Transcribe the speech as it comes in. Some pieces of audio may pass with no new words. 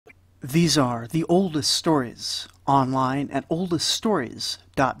These are the oldest stories, online at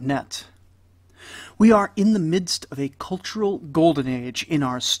oldeststories.net. We are in the midst of a cultural golden age in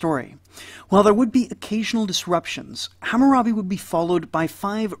our story. While there would be occasional disruptions, Hammurabi would be followed by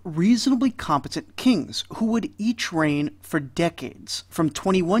 5 reasonably competent kings who would each reign for decades, from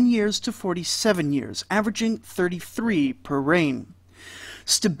 21 years to 47 years, averaging 33 per reign.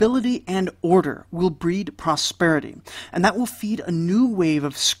 Stability and order will breed prosperity, and that will feed a new wave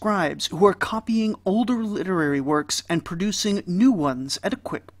of scribes who are copying older literary works and producing new ones at a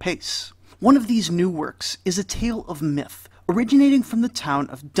quick pace. One of these new works is a tale of myth, originating from the town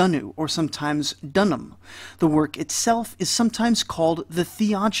of Dunnu, or sometimes Dunnum. The work itself is sometimes called the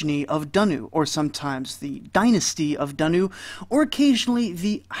Theogony of Dunnu, or sometimes the Dynasty of Dunnum, or occasionally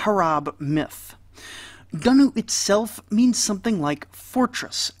the Harab Myth. Dunnu itself means something like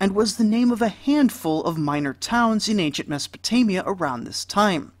fortress, and was the name of a handful of minor towns in ancient Mesopotamia around this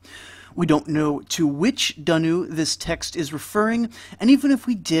time. We don't know to which Dunnu this text is referring, and even if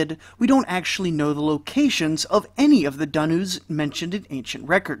we did, we don't actually know the locations of any of the Dunnus mentioned in ancient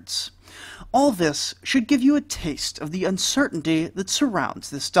records. All this should give you a taste of the uncertainty that surrounds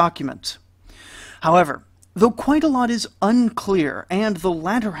this document. However, though quite a lot is unclear, and the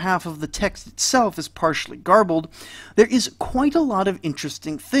latter half of the text itself is partially garbled, there is quite a lot of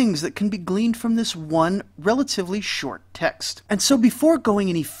interesting things that can be gleaned from this one relatively short text. And so before going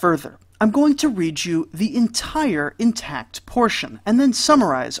any further, I'm going to read you the entire intact portion, and then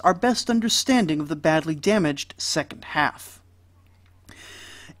summarize our best understanding of the badly damaged second half.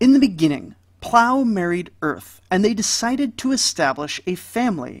 In the beginning, Plough married Earth, and they decided to establish a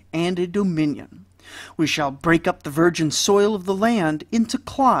family and a dominion. "We shall break up the virgin soil of the land into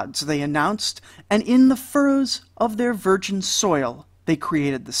clods," they announced, "and in the furrows of their virgin soil they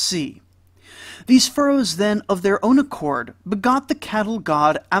created the sea. These furrows then of their own accord begot the cattle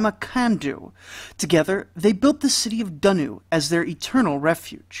god Amakandu. Together they built the city of Dunnu as their eternal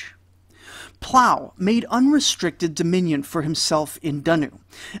refuge." Plough made unrestricted dominion for himself in Dunnu,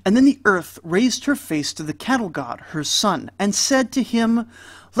 and then the earth raised her face to the cattle god, her son, and said to him,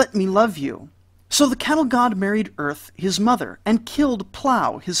 "Let me love you." So the cattle god married Earth, his mother, and killed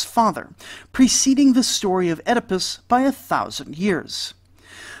Plough, his father, preceding the story of Oedipus by 1,000 years.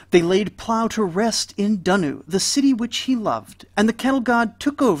 They laid Plough to rest in Dunnu, the city which he loved, and the cattle god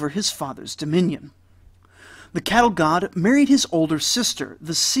took over his father's dominion. The cattle god married his older sister,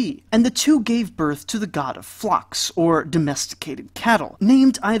 the sea, and the two gave birth to the god of flocks, or domesticated cattle,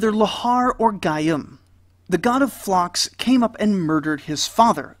 named either Lahar or Gayum. The god of flocks came up and murdered his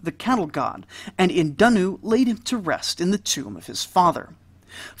father, the cattle god, and in Dunnu laid him to rest in the tomb of his father.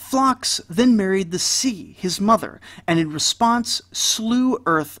 Flocks then married the sea, his mother, and in response slew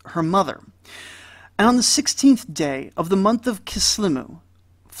Earth, her mother. And on the 16th day of the month of Kislevu,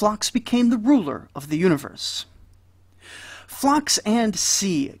 Flocks became the ruler of the universe. Flocks and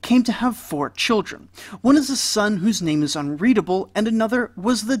Sea came to have 4 children. One is a son whose name is unreadable, and another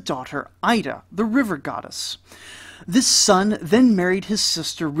was the daughter Ida, the river goddess. This son then married his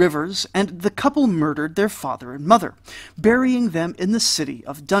sister Rivers, and the couple murdered their father and mother, burying them in the city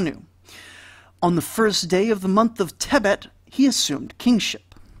of Dunnu. On the 1st day of the month of Tebet, he assumed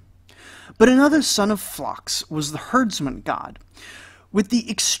kingship. But another son of Flocks was the herdsman god. With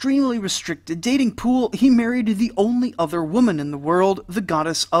the extremely restricted dating pool, he married the only other woman in the world, the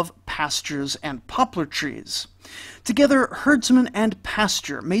goddess of pastures and poplar trees. Together, herdsman and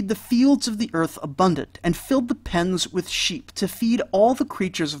pasture made the fields of the earth abundant, and filled the pens with sheep to feed all the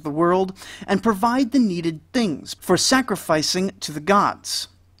creatures of the world, and provide the needed things for sacrificing to the gods.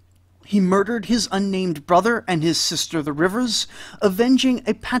 He murdered his unnamed brother and his sister the Rivers, avenging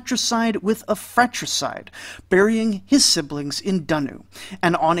a patricide with a fratricide, burying his siblings in Dunnu,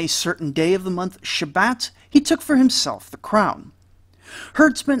 and on a certain day of the month Shabbat, he took for himself the crown.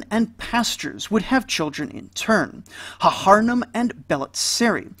 Herdsmen and pastures would have children in turn, Haharnam and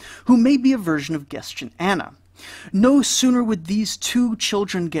Beletseri, who may be a version of Gestian Anna. No sooner would these 2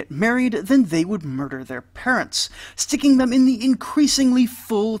 children get married than they would murder their parents, sticking them in the increasingly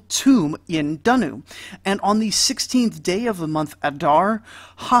full tomb in Dunnu, and on the 16th day of the month Adar,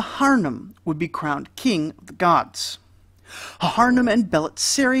 Haharnam would be crowned king of the gods. Haharnam and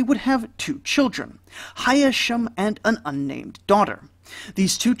Beletseri would have 2 children, Hyasham and an unnamed daughter.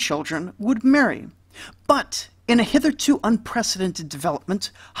 These 2 children would marry, but in a hitherto unprecedented development,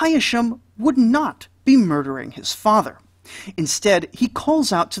 Hyasham would not be murdering his father. Instead, he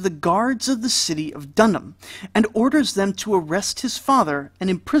calls out to the guards of the city of Dunnum, and orders them to arrest his father and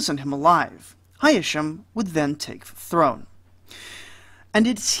imprison him alive. Hyasham would then take the throne. And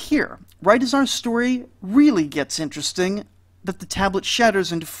it's here, right as our story really gets interesting, that the tablet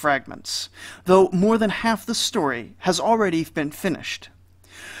shatters into fragments, though more than half the story has already been finished.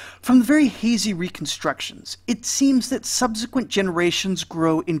 From the very hazy reconstructions, it seems that subsequent generations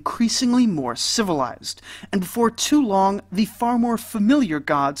grow increasingly more civilized, and before too long, the far more familiar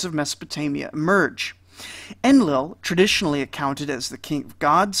gods of Mesopotamia emerge. Enlil, traditionally accounted as the king of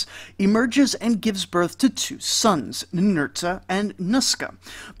gods, emerges and gives birth to two sons, Ninurta and Nuska,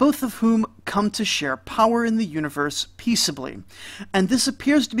 both of whom come to share power in the universe peaceably. And this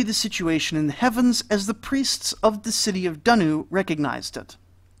appears to be the situation in the heavens as the priests of the city of Dunnu recognized it.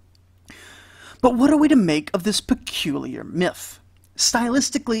 But what are we to make of this peculiar myth?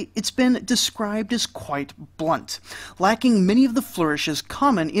 Stylistically, it's been described as quite blunt, lacking many of the flourishes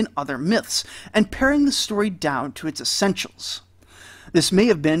common in other myths, and paring the story down to its essentials. This may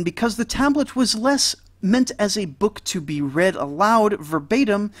have been because the tablet was less meant as a book to be read aloud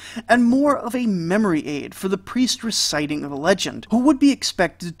verbatim, and more of a memory aid for the priest reciting the legend, who would be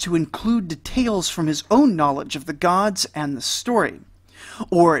expected to include details from his own knowledge of the gods and the story.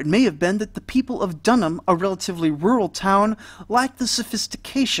 Or it may have been that the people of Dunnum, a relatively rural town, lacked the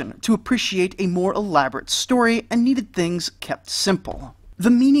sophistication to appreciate a more elaborate story and needed things kept simple.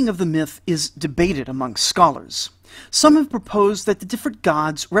 The meaning of the myth is debated among scholars. Some have proposed that the different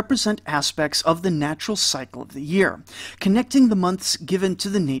gods represent aspects of the natural cycle of the year, connecting the months given to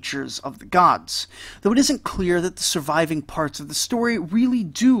the natures of the gods, though it isn't clear that the surviving parts of the story really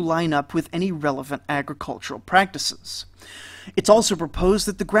do line up with any relevant agricultural practices. It's also proposed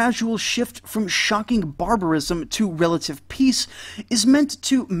that the gradual shift from shocking barbarism to relative peace is meant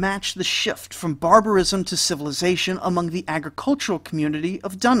to match the shift from barbarism to civilization among the agricultural community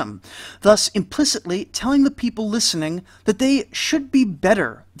of Dunnum, thus implicitly telling the people listening that they should be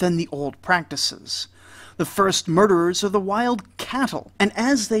better than the old practices. The first murderers are the wild cattle, and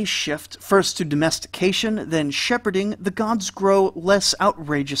as they shift first to domestication, then shepherding, the gods grow less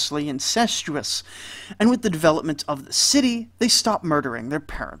outrageously incestuous, and with the development of the city, they stop murdering their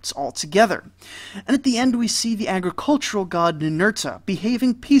parents altogether. And at the end we see the agricultural god Ninurta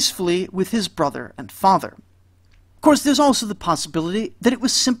behaving peacefully with his brother and father. Of course, there's also the possibility that it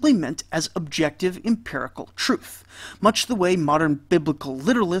was simply meant as objective empirical truth, much the way modern biblical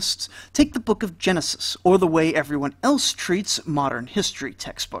literalists take the book of Genesis, or the way everyone else treats modern history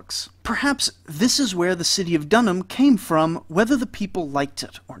textbooks. Perhaps this is where the city of Dunnum came from, whether the people liked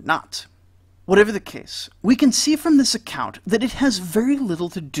it or not. Whatever the case, we can see from this account that it has very little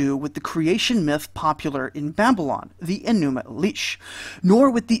to do with the creation myth popular in Babylon, the Enuma Elish,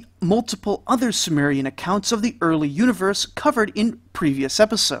 nor with the multiple other Sumerian accounts of the early universe covered in previous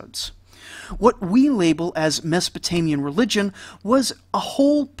episodes. What we label as Mesopotamian religion was a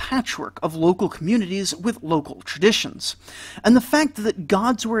whole patchwork of local communities with local traditions, and the fact that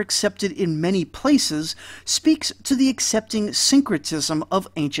gods were accepted in many places speaks to the accepting syncretism of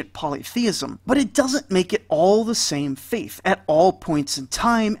ancient polytheism, but it doesn't make it all the same faith at all points in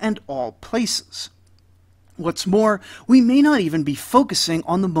time and all places. What's more, we may not even be focusing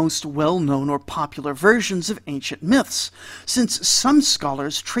on the most well-known or popular versions of ancient myths, since some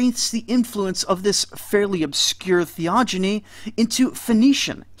scholars trace the influence of this fairly obscure theogony into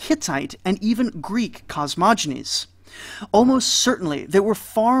Phoenician, Hittite, and even Greek cosmogonies. Almost certainly there were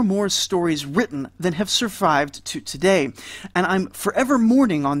far more stories written than have survived to today, and I'm forever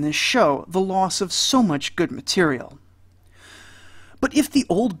mourning on this show the loss of so much good material. But if the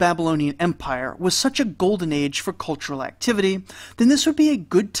old Babylonian Empire was such a golden age for cultural activity, then this would be a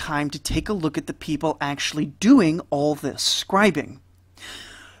good time to take a look at the people actually doing all this scribing.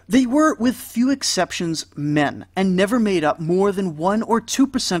 They were, with few exceptions, men, and never made up more than 1 or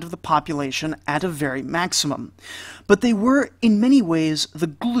 2% of the population at a very maximum. But they were, in many ways, the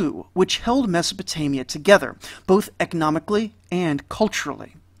glue which held Mesopotamia together, both economically and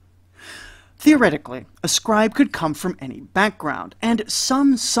culturally. Theoretically, a scribe could come from any background, and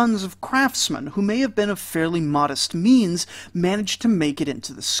some sons of craftsmen who may have been of fairly modest means managed to make it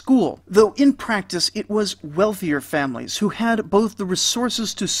into the school, though in practice it was wealthier families who had both the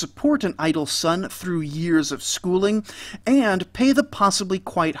resources to support an idle son through years of schooling and pay the possibly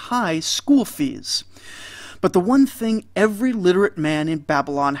quite high school fees. But the one thing every literate man in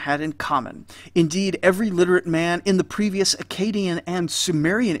Babylon had in common, indeed every literate man in the previous Akkadian and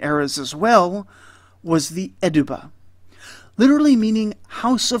Sumerian eras as well, was the Eduba. Literally meaning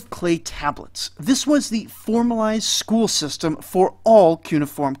house of clay tablets. This was the formalized school system for all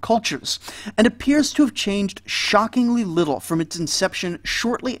cuneiform cultures, and appears to have changed shockingly little from its inception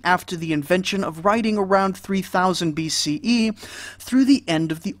shortly after the invention of writing around 3000 BCE through the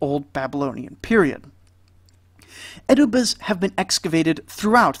end of the Old Babylonian period. Edubas have been excavated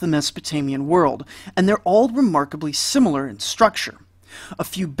throughout the Mesopotamian world, and they're all remarkably similar in structure. A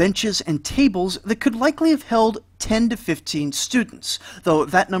few benches and tables that could likely have held 10 to 15 students, though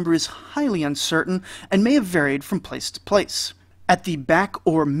that number is highly uncertain and may have varied from place to place. At the back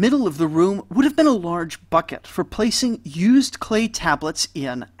or middle of the room would have been a large bucket for placing used clay tablets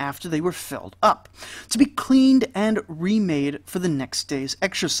in after they were filled up, to be cleaned and remade for the next day's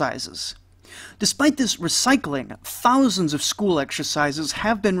exercises. Despite this recycling, thousands of school exercises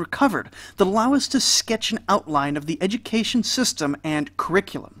have been recovered that allow us to sketch an outline of the education system and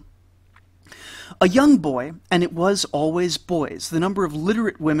curriculum. A young boy, and it was always boys, the number of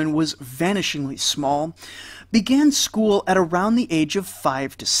literate women was vanishingly small, began school at around the age of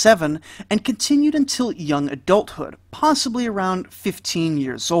 5 to 7 and continued until young adulthood, possibly around 15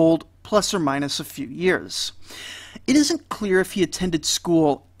 years old, plus or minus a few years. It isn't clear if he attended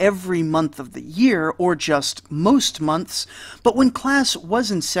school every month of the year or just most months, but when class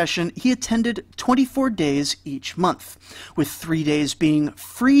was in session, he attended 24 days each month, with 3 days being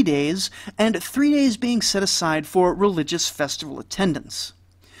free days and 3 days being set aside for religious festival attendance.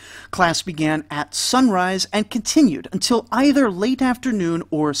 Class began at sunrise and continued until either late afternoon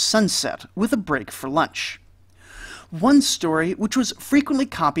or sunset, with a break for lunch. One story, which was frequently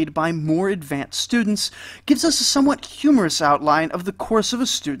copied by more advanced students, gives us a somewhat humorous outline of the course of a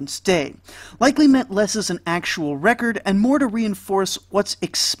student's day, likely meant less as an actual record and more to reinforce what's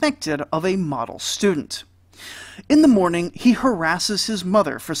expected of a model student. In the morning, he harasses his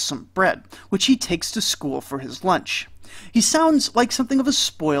mother for some bread, which he takes to school for his lunch. He sounds like something of a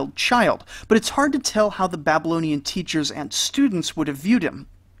spoiled child, but it's hard to tell how the Babylonian teachers and students would have viewed him.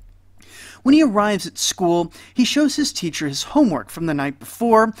 When he arrives at school, he shows his teacher his homework from the night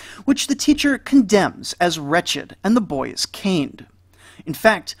before, which the teacher condemns as wretched, and the boy is caned. In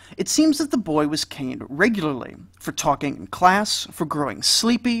fact, it seems that the boy was caned regularly, for talking in class, for growing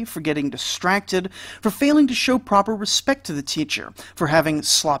sleepy, for getting distracted, for failing to show proper respect to the teacher, for having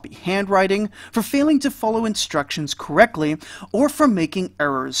sloppy handwriting, for failing to follow instructions correctly, or for making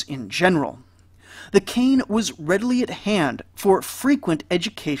errors in general. The cane was readily at hand for frequent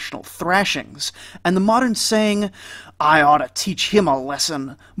educational thrashings, and the modern saying, "I ought to teach him a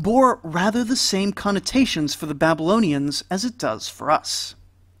lesson," bore rather the same connotations for the Babylonians as it does for us.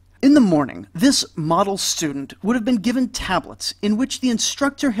 In the morning, this model student would have been given tablets in which the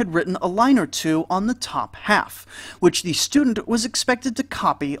instructor had written a line or two on the top half, which the student was expected to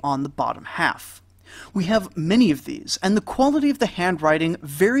copy on the bottom half. We have many of these, and the quality of the handwriting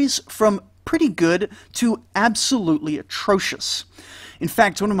varies from pretty good to absolutely atrocious. In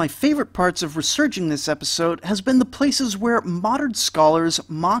fact, one of my favorite parts of researching this episode has been the places where modern scholars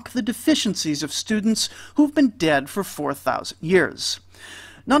mock the deficiencies of students who've been dead for 4,000 years.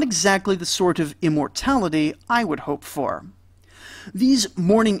 Not exactly the sort of immortality I would hope for. These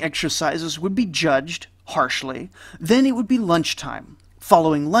morning exercises would be judged harshly, then it would be lunchtime.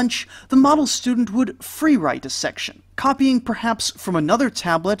 Following lunch, the model student would free-write a section, copying perhaps from another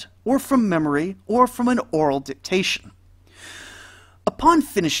tablet, or from memory, or from an oral dictation. Upon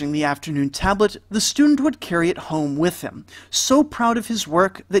finishing the afternoon tablet, the student would carry it home with him, so proud of his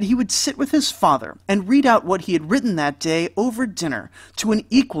work that he would sit with his father and read out what he had written that day over dinner to an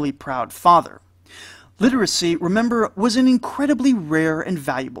equally proud father. Literacy, remember, was an incredibly rare and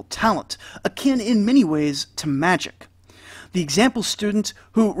valuable talent, akin in many ways to magic. The example student,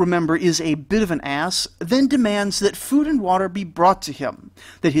 who, remember, is a bit of an ass, then demands that food and water be brought to him,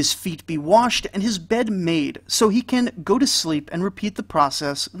 that his feet be washed and his bed made, so he can go to sleep and repeat the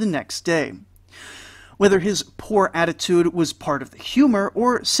process the next day. Whether his poor attitude was part of the humor,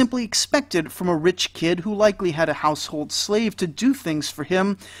 or simply expected from a rich kid who likely had a household slave to do things for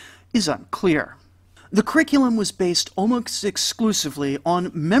him, is unclear. The curriculum was based almost exclusively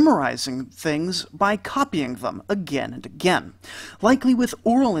on memorizing things by copying them again and again, likely with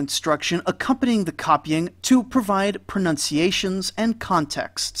oral instruction accompanying the copying to provide pronunciations and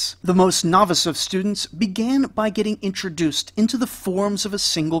contexts. The most novice of students began by getting introduced into the forms of a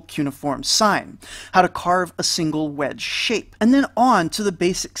single cuneiform sign, how to carve a single wedge shape, and then on to the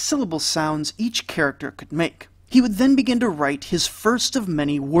basic syllable sounds each character could make. He would then begin to write his first of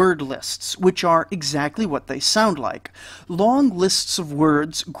many word lists, which are exactly what they sound like. Long lists of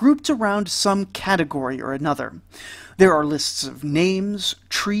words grouped around some category or another. There are lists of names,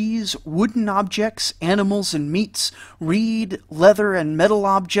 trees, wooden objects, animals and meats, reed, leather and metal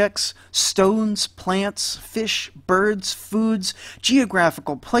objects, stones, plants, fish, birds, foods,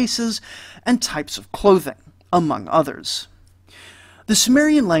 geographical places, and types of clothing, among others. The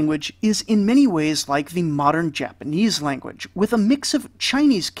Sumerian language is in many ways like the modern Japanese language, with a mix of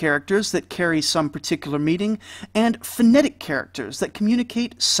Chinese characters that carry some particular meaning and phonetic characters that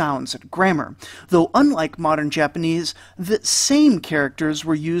communicate sounds and grammar, though unlike modern Japanese, the same characters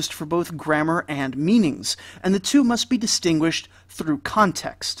were used for both grammar and meanings, and the two must be distinguished through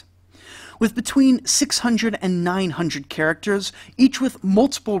context. With between 600 and 900 characters, each with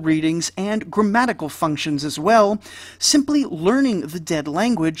multiple readings and grammatical functions as well, simply learning the dead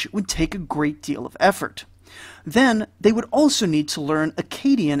language would take a great deal of effort. Then, they would also need to learn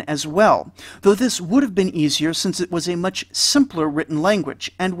Akkadian as well, though this would have been easier since it was a much simpler written language,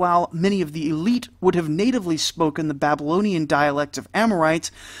 and while many of the elite would have natively spoken the Babylonian dialect of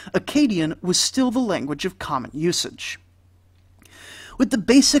Amorite, Akkadian was still the language of common usage. With the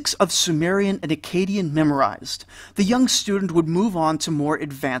basics of Sumerian and Akkadian memorized, the young student would move on to more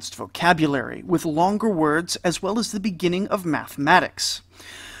advanced vocabulary, with longer words as well as the beginning of mathematics.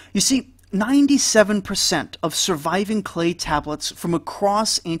 You see, 97% of surviving clay tablets from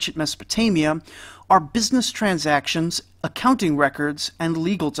across ancient Mesopotamia are business transactions, accounting records, and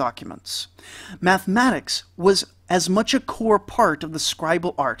legal documents. Mathematics was as much a core part of the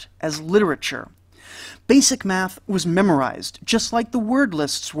scribal art as literature. Basic math was memorized, just like the word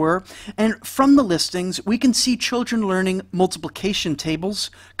lists were, and from the listings we can see children learning multiplication tables,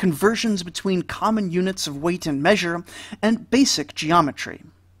 conversions between common units of weight and measure, and basic geometry.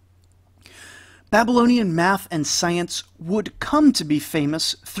 Babylonian math and science would come to be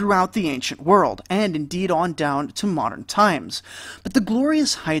famous throughout the ancient world, and indeed on down to modern times. But the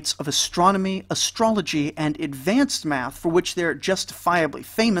glorious heights of astronomy, astrology, and advanced math for which they're justifiably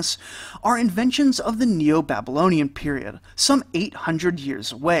famous are inventions of the Neo-Babylonian period, some 800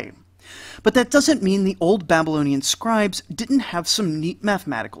 years away. But that doesn't mean the old Babylonian scribes didn't have some neat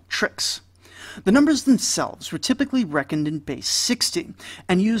mathematical tricks. The numbers themselves were typically reckoned in base 60,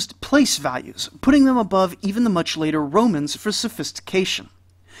 and used place values, putting them above even the much later Romans for sophistication.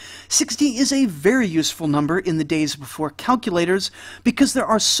 60 is a very useful number in the days before calculators because there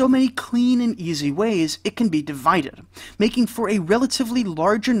are so many clean and easy ways it can be divided, making for a relatively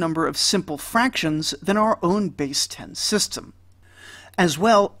larger number of simple fractions than our own base 10 system. As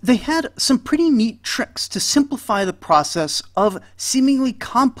well, they had some pretty neat tricks to simplify the process of seemingly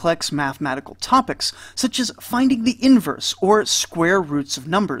complex mathematical topics, such as finding the inverse or square roots of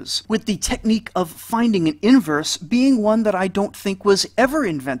numbers, with the technique of finding an inverse being one that I don't think was ever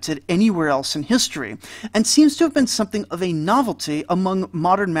invented anywhere else in history, and seems to have been something of a novelty among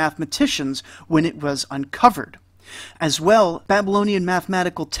modern mathematicians when it was uncovered. As well, Babylonian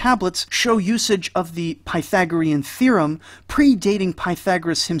mathematical tablets show usage of the Pythagorean theorem, predating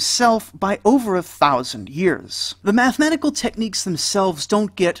Pythagoras himself by over 1,000 years. The mathematical techniques themselves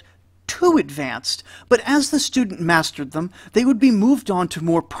don't get too advanced, but as the student mastered them, they would be moved on to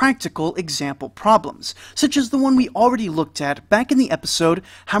more practical example problems, such as the one we already looked at back in the episode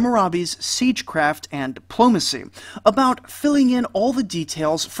Hammurabi's Siegecraft and Diplomacy, about filling in all the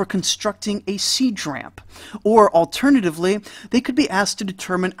details for constructing a siege ramp. Or alternatively, they could be asked to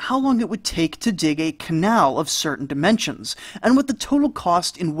determine how long it would take to dig a canal of certain dimensions, and what the total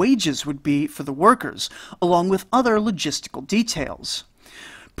cost in wages would be for the workers, along with other logistical details.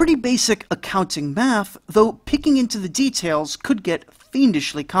 Pretty basic accounting math, though picking into the details could get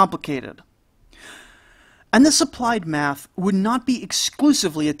fiendishly complicated. And this applied math would not be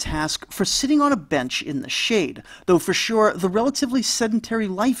exclusively a task for sitting on a bench in the shade, though for sure the relatively sedentary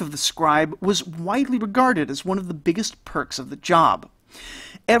life of the scribe was widely regarded as one of the biggest perks of the job.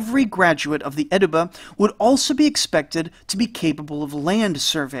 Every graduate of the Eduba would also be expected to be capable of land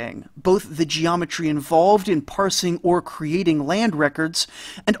surveying, both the geometry involved in parsing or creating land records,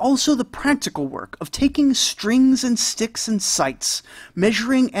 and also the practical work of taking strings and sticks and sights,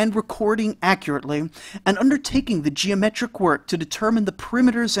 measuring and recording accurately, and undertaking the geometric work to determine the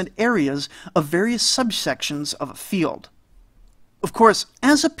perimeters and areas of various subsections of a field. Of course,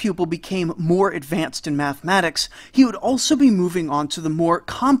 as a pupil became more advanced in mathematics, he would also be moving on to the more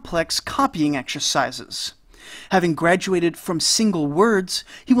complex copying exercises. Having graduated from single words,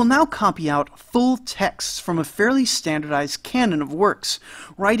 he will now copy out full texts from a fairly standardized canon of works,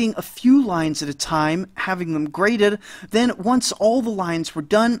 writing a few lines at a time, having them graded. Then, once all the lines were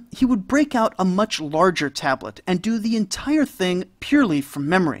done, he would break out a much larger tablet and do the entire thing purely from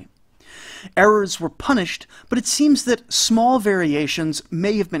memory. Errors were punished, but it seems that small variations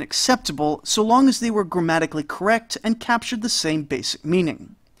may have been acceptable so long as they were grammatically correct and captured the same basic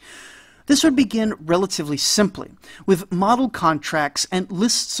meaning. This would begin relatively simply, with model contracts and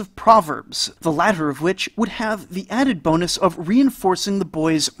lists of proverbs, the latter of which would have the added bonus of reinforcing the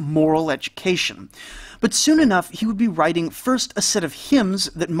boy's moral education. But soon enough, he would be writing first a set of hymns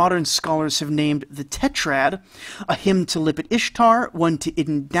that modern scholars have named the Tetrad, a hymn to Lipit Ishtar, one to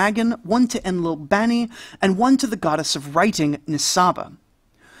Idun Dagon, one to Enlil Bani, and one to the goddess of writing, Nisaba.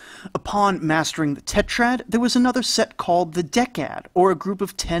 Upon mastering the Tetrad, there was another set called the Decad, or a group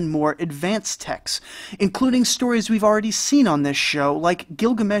of 10 more advanced texts, including stories we've already seen on this show, like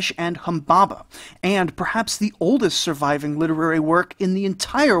Gilgamesh and Humbaba, and perhaps the oldest surviving literary work in the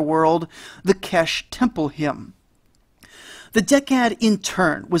entire world, the Kesh Temple Hymn. The Decad, in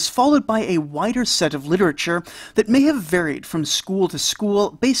turn, was followed by a wider set of literature that may have varied from school to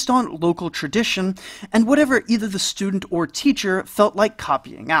school based on local tradition and whatever either the student or teacher felt like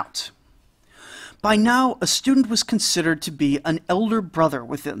copying out. By now, a student was considered to be an elder brother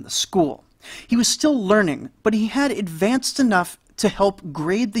within the school. He was still learning, but he had advanced enough to help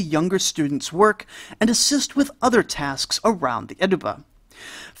grade the younger students' work and assist with other tasks around the Eduba.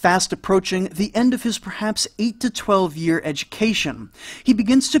 Fast approaching the end of his perhaps 8 to 12-year education, he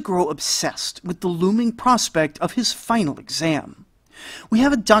begins to grow obsessed with the looming prospect of his final exam. We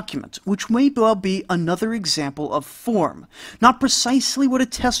have a document which may well be another example of form, not precisely what a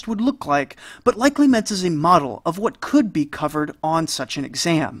test would look like, but likely meant as a model of what could be covered on such an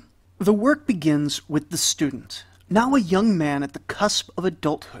exam. The work begins with the student, now a young man at the cusp of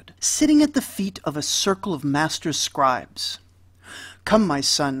adulthood, sitting at the feet of a circle of master scribes. "Come, my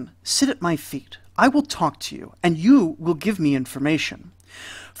son, sit at my feet. I will talk to you, and you will give me information.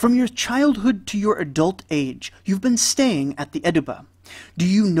 From your childhood to your adult age, you've been staying at the Eduba. Do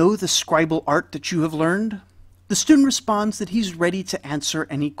you know the scribal art that you have learned?" The student responds that he's ready to answer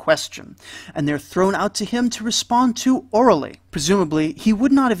any question, and they're thrown out to him to respond to orally. Presumably, he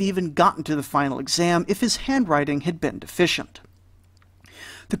would not have even gotten to the final exam if his handwriting had been deficient.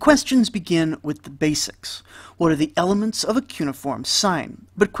 The questions begin with the basics. What are the elements of a cuneiform sign?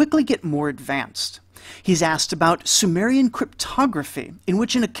 But quickly get more advanced. He's asked about Sumerian cryptography, in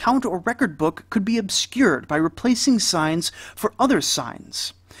which an account or record book could be obscured by replacing signs for other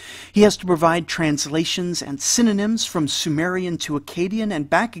signs. He has to provide translations and synonyms from Sumerian to Akkadian and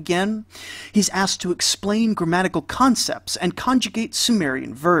back again. He's asked to explain grammatical concepts and conjugate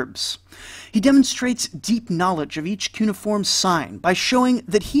Sumerian verbs. He demonstrates deep knowledge of each cuneiform sign by showing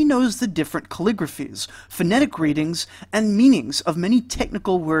that he knows the different calligraphies, phonetic readings, and meanings of many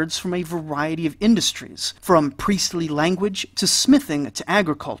technical words from a variety of industries, from priestly language to smithing to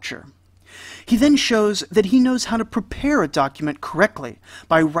agriculture. He then shows that he knows how to prepare a document correctly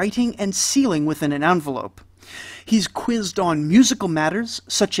by writing and sealing within an envelope. He's quizzed on musical matters,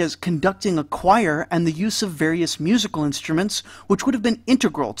 such as conducting a choir and the use of various musical instruments, which would have been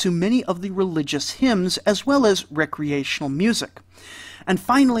integral to many of the religious hymns as well as recreational music. And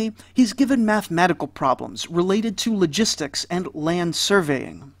finally, he's given mathematical problems related to logistics and land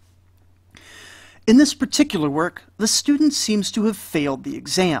surveying. In this particular work, the student seems to have failed the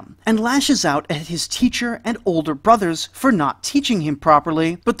exam, and lashes out at his teacher and older brothers for not teaching him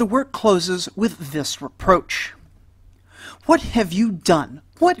properly, but the work closes with this reproach. "What have you done?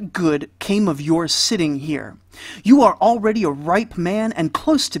 What good came of your sitting here? You are already a ripe man and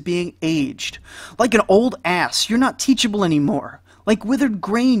close to being aged. Like an old ass, you're not teachable anymore. Like withered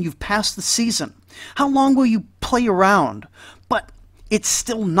grain, you've passed the season. How long will you play around? But it's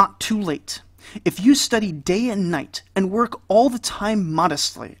still not too late. If you study day and night and work all the time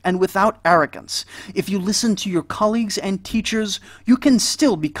modestly and without arrogance, if you listen to your colleagues and teachers, you can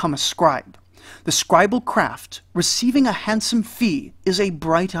still become a scribe. The scribal craft, receiving a handsome fee, is a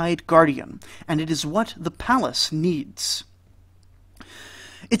bright-eyed guardian, and it is what the palace needs."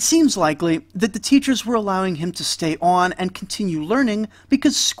 It seems likely that the teachers were allowing him to stay on and continue learning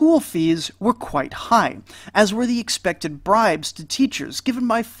because school fees were quite high, as were the expected bribes to teachers given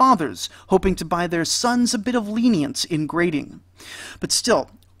by fathers hoping to buy their sons a bit of lenience in grading. But still,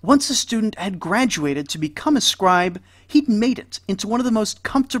 once a student had graduated to become a scribe, he'd made it into one of the most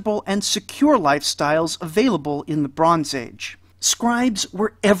comfortable and secure lifestyles available in the Bronze Age. Scribes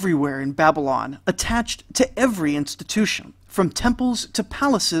were everywhere in Babylon, attached to every institution, from temples to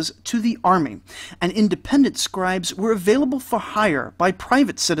palaces to the army, and independent scribes were available for hire by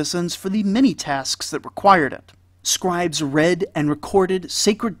private citizens for the many tasks that required it. Scribes read and recorded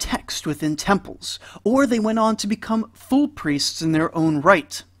sacred text within temples, or they went on to become full priests in their own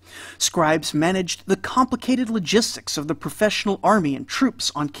right. Scribes managed the complicated logistics of the professional army and troops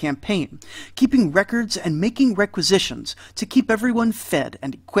on campaign, keeping records and making requisitions to keep everyone fed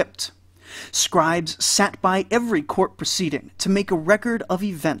and equipped. Scribes sat by every court proceeding to make a record of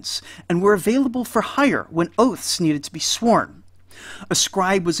events and were available for hire when oaths needed to be sworn. A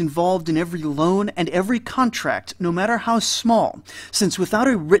scribe was involved in every loan and every contract, no matter how small, since without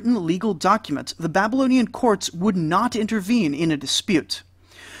a written legal document, the Babylonian courts would not intervene in a dispute.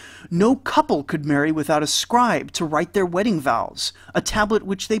 No couple could marry without a scribe to write their wedding vows, a tablet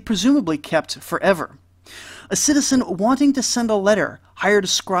which they presumably kept forever. A citizen wanting to send a letter hired a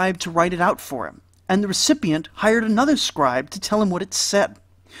scribe to write it out for him, and the recipient hired another scribe to tell him what it said.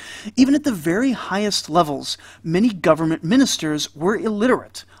 Even at the very highest levels, many government ministers were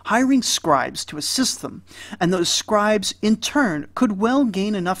illiterate, hiring scribes to assist them, and those scribes, in turn, could well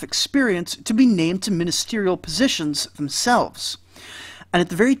gain enough experience to be named to ministerial positions themselves. And at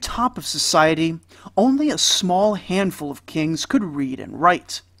the very top of society, only a small handful of kings could read and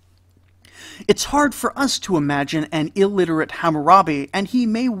write. It's hard for us to imagine an illiterate Hammurabi, and he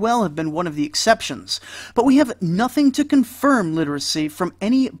may well have been one of the exceptions, but we have nothing to confirm literacy from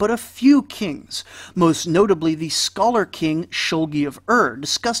any but a few kings, most notably the scholar king Shulgi of Ur,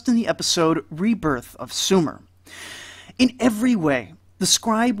 discussed in the episode Rebirth of Sumer. In every way, the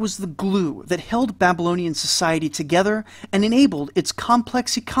scribe was the glue that held Babylonian society together and enabled its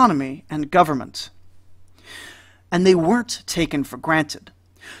complex economy and government. And they weren't taken for granted.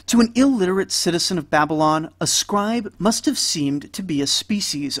 To an illiterate citizen of Babylon, a scribe must have seemed to be a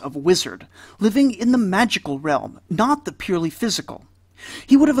species of wizard, living in the magical realm, not the purely physical.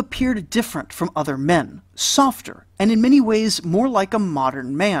 He would have appeared different from other men, softer, and in many ways more like a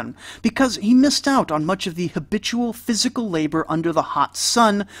modern man, because he missed out on much of the habitual physical labor under the hot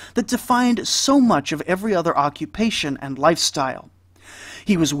sun that defined so much of every other occupation and lifestyle.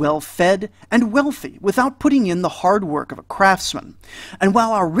 He was well-fed and wealthy without putting in the hard work of a craftsman, and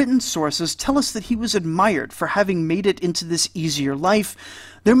while our written sources tell us that he was admired for having made it into this easier life,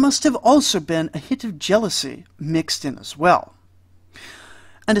 there must have also been a hint of jealousy mixed in as well.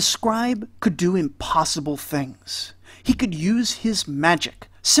 And a scribe could do impossible things. He could use his magic,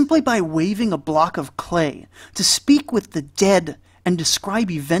 simply by waving a block of clay, to speak with the dead and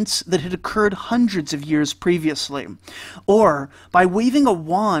describe events that had occurred hundreds of years previously. Or, by waving a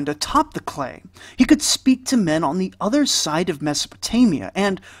wand atop the clay, he could speak to men on the other side of Mesopotamia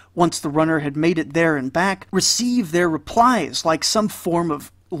and, once the runner had made it there and back, receive their replies like some form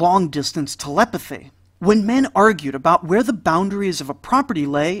of long-distance telepathy. When men argued about where the boundaries of a property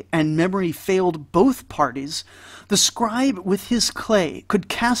lay and memory failed both parties, the scribe with his clay could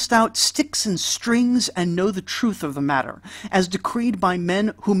cast out sticks and strings and know the truth of the matter, as decreed by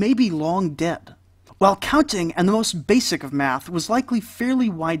men who may be long dead. While counting and the most basic of math was likely fairly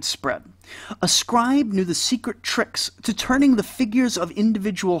widespread, a scribe knew the secret tricks to turning the figures of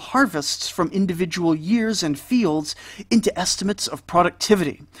individual harvests from individual years and fields into estimates of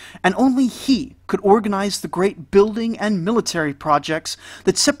productivity, and only he could organize the great building and military projects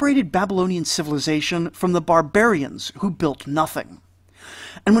that separated Babylonian civilization from the barbarians who built nothing.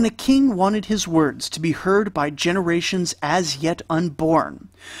 And when a king wanted his words to be heard by generations as yet unborn,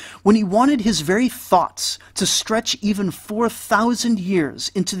 when he wanted his very thoughts to stretch even 4,000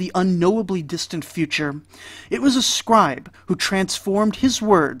 years into the unknowably distant future, it was a scribe who transformed his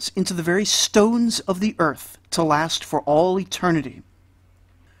words into the very stones of the earth to last for all eternity.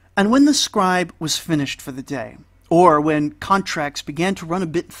 And when the scribe was finished for the day, or when contracts began to run a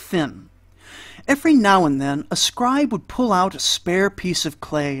bit thin, every now and then a scribe would pull out a spare piece of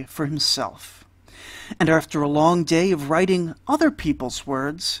clay for himself. And after a long day of writing other people's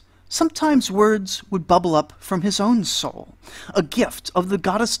words, sometimes words would bubble up from his own soul, a gift of the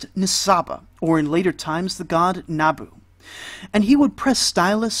goddess Nisaba, or in later times the god Nabu. And he would press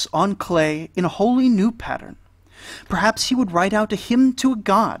stylus on clay in a wholly new pattern. Perhaps he would write out a hymn to a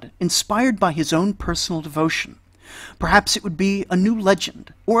god, inspired by his own personal devotion. Perhaps it would be a new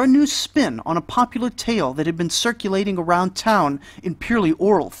legend, or a new spin on a popular tale that had been circulating around town in purely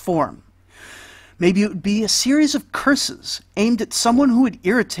oral form. Maybe it would be a series of curses aimed at someone who had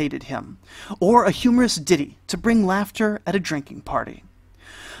irritated him, or a humorous ditty to bring laughter at a drinking party.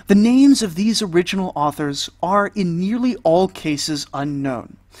 The names of these original authors are in nearly all cases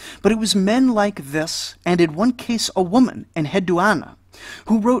unknown, but it was men like this, and in one case a woman, Enheduanna,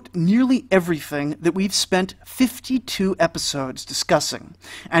 who wrote nearly everything that we've spent 52 episodes discussing,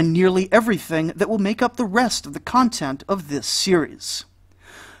 and nearly everything that will make up the rest of the content of this series.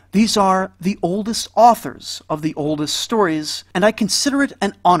 These are the oldest authors of the oldest stories, and I consider it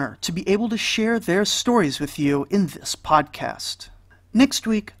an honor to be able to share their stories with you in this podcast. Next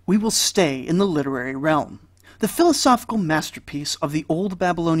week, we will stay in the literary realm. The philosophical masterpiece of the Old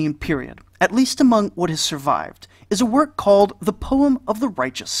Babylonian period, at least among what has survived, is a work called The Poem of the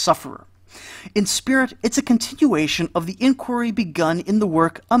Righteous Sufferer. In spirit, it's a continuation of the inquiry begun in the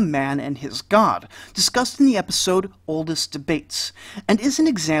work A Man and His God, discussed in the episode Oldest Debates, and is an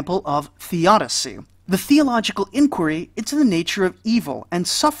example of theodicy, the theological inquiry into the nature of evil and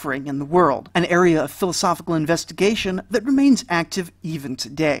suffering in the world, an area of philosophical investigation that remains active even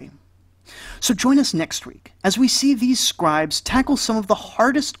today. So join us next week as we see these scribes tackle some of the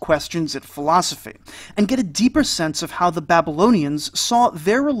hardest questions in philosophy and get a deeper sense of how the Babylonians saw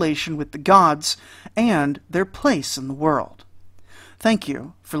their relation with the gods and their place in the world. Thank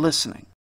you for listening.